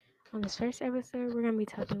On this first episode, we're going to be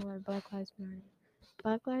talking about Black Lives Matter.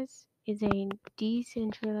 Black Lives is a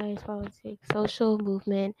decentralized politics social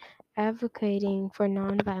movement advocating for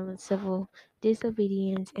nonviolent civil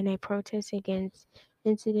disobedience and a protest against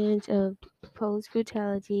incidents of police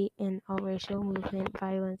brutality and all racial movement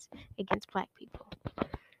violence against Black people.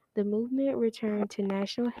 The movement returned to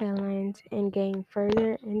national headlines and gained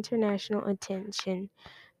further international attention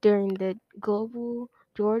during the global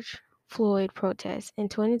George Floyd protests in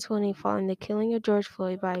 2020 following the killing of George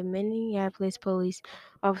Floyd by Minneapolis police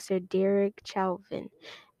officer Derek Chauvin.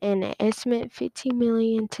 An estimate 15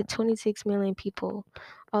 million to 26 million people,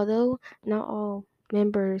 although not all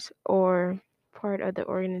members or part of the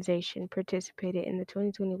organization participated in the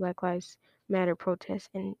 2020 Black Lives Matter protests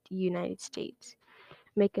in the United States,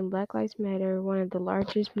 making Black Lives Matter one of the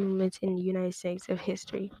largest movements in the United States of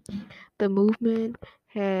history. The movement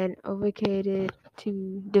had advocated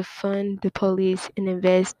to defund the police and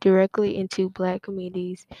invest directly into Black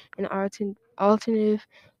communities and alternative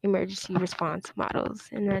emergency response models.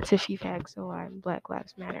 And that's a few facts on why Black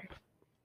Lives Matter.